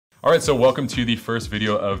All right, so welcome to the first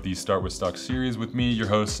video of the Start with Stock series with me, your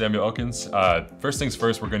host, Samuel Elkins. First things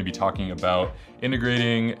first, we're going to be talking about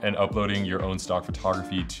integrating and uploading your own stock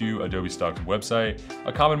photography to Adobe Stock's website.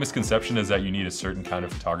 A common misconception is that you need a certain kind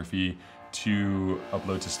of photography to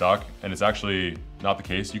upload to stock, and it's actually not the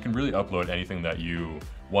case. You can really upload anything that you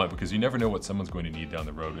want because you never know what someone's going to need down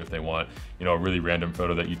the road. If they want, a really random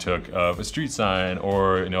photo that you took of a street sign,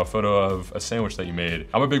 or a photo of a sandwich that you made.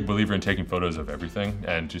 I'm a big believer in taking photos of everything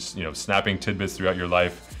and just snapping tidbits throughout your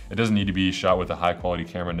life. It doesn't need to be shot with a high quality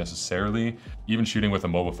camera necessarily. Even shooting with a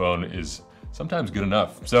mobile phone is sometimes good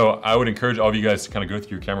enough. So I would encourage all of you guys to kind of go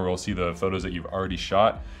through your camera roll, see the photos that you've already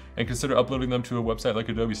shot, and consider uploading them to a website like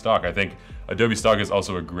Adobe Stock. I think Adobe Stock is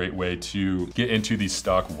also a great way to get into the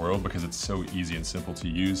stock world because it's so easy and simple to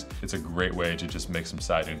use. It's a great way to just make some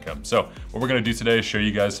side income. So what we're gonna do today is show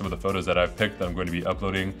you guys some of the photos that I've picked that I'm going to be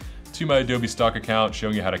uploading to my Adobe Stock account,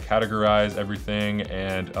 showing you how to categorize everything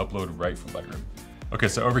and upload right from Lightroom. Okay,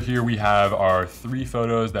 so over here we have our 3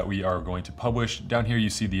 photos that we are going to publish. Down here you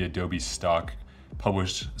see the Adobe Stock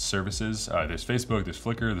published services. There's Facebook, there's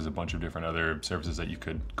Flickr, there's a bunch of different other services that you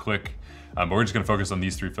could click. But we're just gonna focus on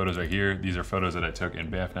these 3 photos right here. These are photos that I took in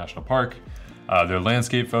Banff National Park. They're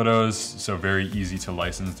landscape photos, so very easy to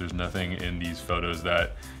license. There's nothing in these photos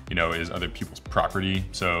that is other people's property,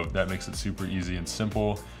 so that makes it super easy and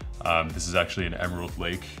simple. This is actually an Emerald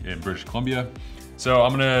Lake in British Columbia. So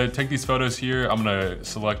I'm gonna take these photos here, I'm gonna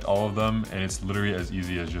select all of them, and it's literally as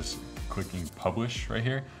easy as just clicking publish right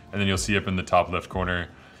here. And then you'll see up in the top left corner,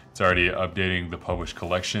 it's already updating the published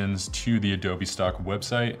collections to the Adobe Stock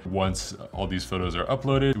website. Once all these photos are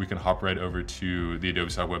uploaded, we can hop right over to the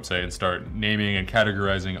Adobe Stock website and start naming and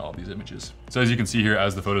categorizing all these images. So as you can see here,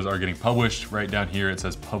 as the photos are getting published, right down here it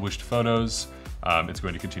says published photos. It's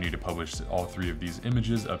going to continue to publish all 3 of these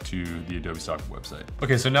images up to the Adobe Stock website.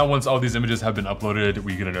 Okay, so now once all these images have been uploaded,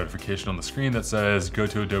 we get a notification on the screen that says, go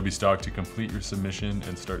to Adobe Stock to complete your submission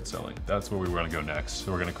and start selling. That's where we want to go next.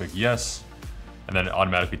 So we're gonna click yes, and then it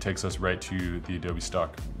automatically takes us right to the Adobe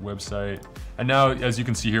Stock website. And now, as you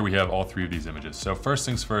can see here, we have all 3 of these images. So first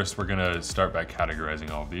things first, we're gonna start by categorizing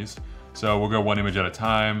all of these. So we'll go one image at a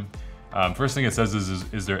time. First thing it says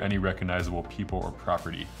is there any recognizable people or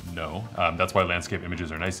property? No. That's why landscape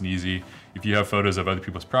images are nice and easy. If you have photos of other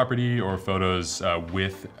people's property or photos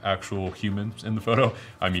with actual humans in the photo,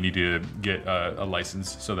 you need to get a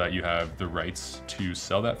license so that you have the rights to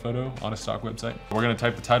sell that photo on a stock website. We're gonna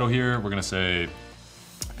type the title here. We're gonna say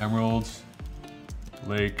Emerald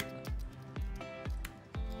Lake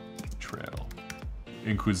Trail. It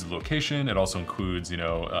includes the location. It also includes,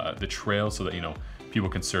 the trail so that, people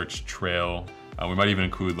can search trail. We might even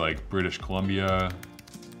include like British Columbia,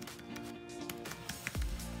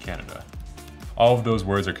 Canada. All of those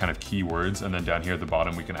words are kind of key words, and then down here at the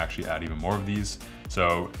bottom we can actually add even more of these.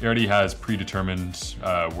 So it already has predetermined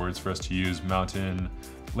words for us to use: mountain,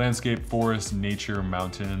 landscape, forest, nature,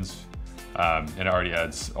 mountains, and it already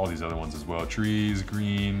adds all these other ones as well: trees,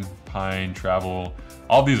 green, pine, travel.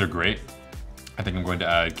 All of these are great. I think I'm going to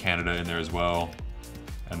add Canada in there as well,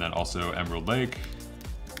 and then also Emerald Lake,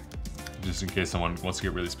 just in case someone wants to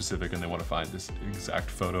get really specific and they want to find this exact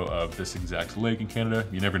photo of this exact lake in Canada.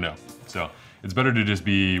 You never know. So it's better to just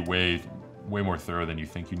be way more thorough than you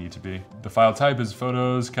think you need to be. The file type is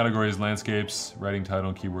photos, category is landscapes, writing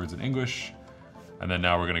title and keywords in English. And then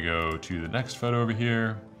now we're gonna go to the next photo over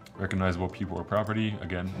here. Recognizable people or property,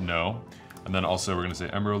 again, no. And then also we're gonna say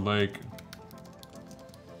Emerald Lake,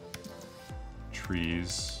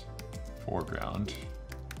 trees, foreground.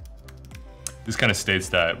 This kind of states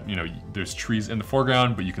that, there's trees in the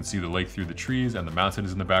foreground, but you can see the lake through the trees and the mountain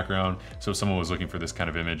is in the background. So if someone was looking for this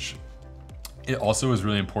kind of image, it also is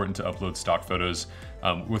really important to upload stock photos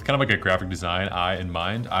with kind of like a graphic design eye in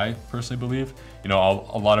mind, I personally believe. A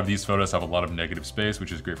lot of these photos have a lot of negative space,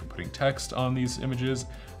 which is great for putting text on these images,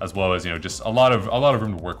 as well as, just a lot of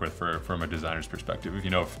room to work with from a designer's perspective.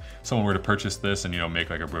 If someone were to purchase this and,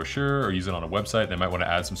 make like a brochure or use it on a website, they might want to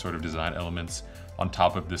add some sort of design elements on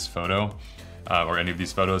top of this photo. Or any of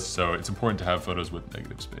these photos, so it's important to have photos with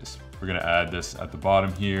negative space. We're gonna add this at the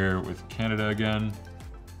bottom here with Canada again,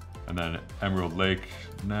 and then Emerald Lake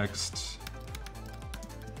next.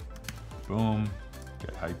 Boom,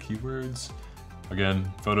 get high keywords. Again,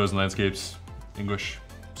 photos and landscapes, English,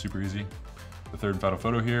 super easy. The third and final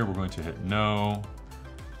photo here, we're going to hit no,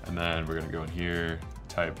 and then we're gonna go in here,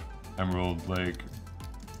 type Emerald Lake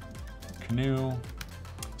canoe.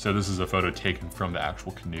 So this is a photo taken from the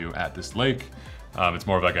actual canoe at this lake. It's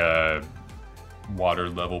more of like a water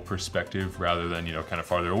level perspective rather than, kind of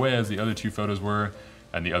farther away as the other 2 photos were.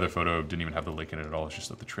 And the other photo didn't even have the lake in it at all. It's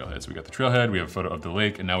just at the trailhead. So we got the trailhead, we have a photo of the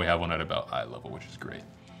lake, and now we have one at about eye level, which is great.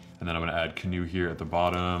 And then I'm gonna add canoe here at the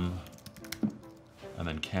bottom, and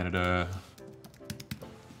then Canada.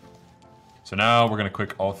 So now we're gonna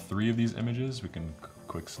click all 3 of these images. We can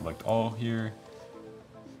click select all here.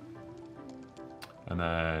 And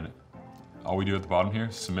then all we do at the bottom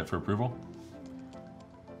here, submit for approval.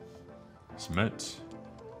 Submit.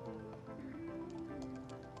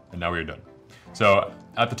 And now we're done. So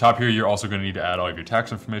at the top here, you're also gonna need to add all of your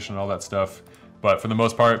tax information and all that stuff. But for the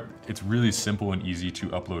most part, it's really simple and easy to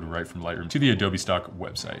upload right from Lightroom to the Adobe Stock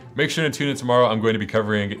website. Make sure to tune in tomorrow. I'm going to be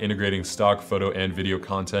covering integrating stock photo and video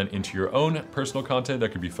content into your own personal content.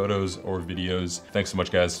 That could be photos or videos. Thanks so much,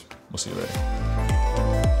 guys. We'll see you later.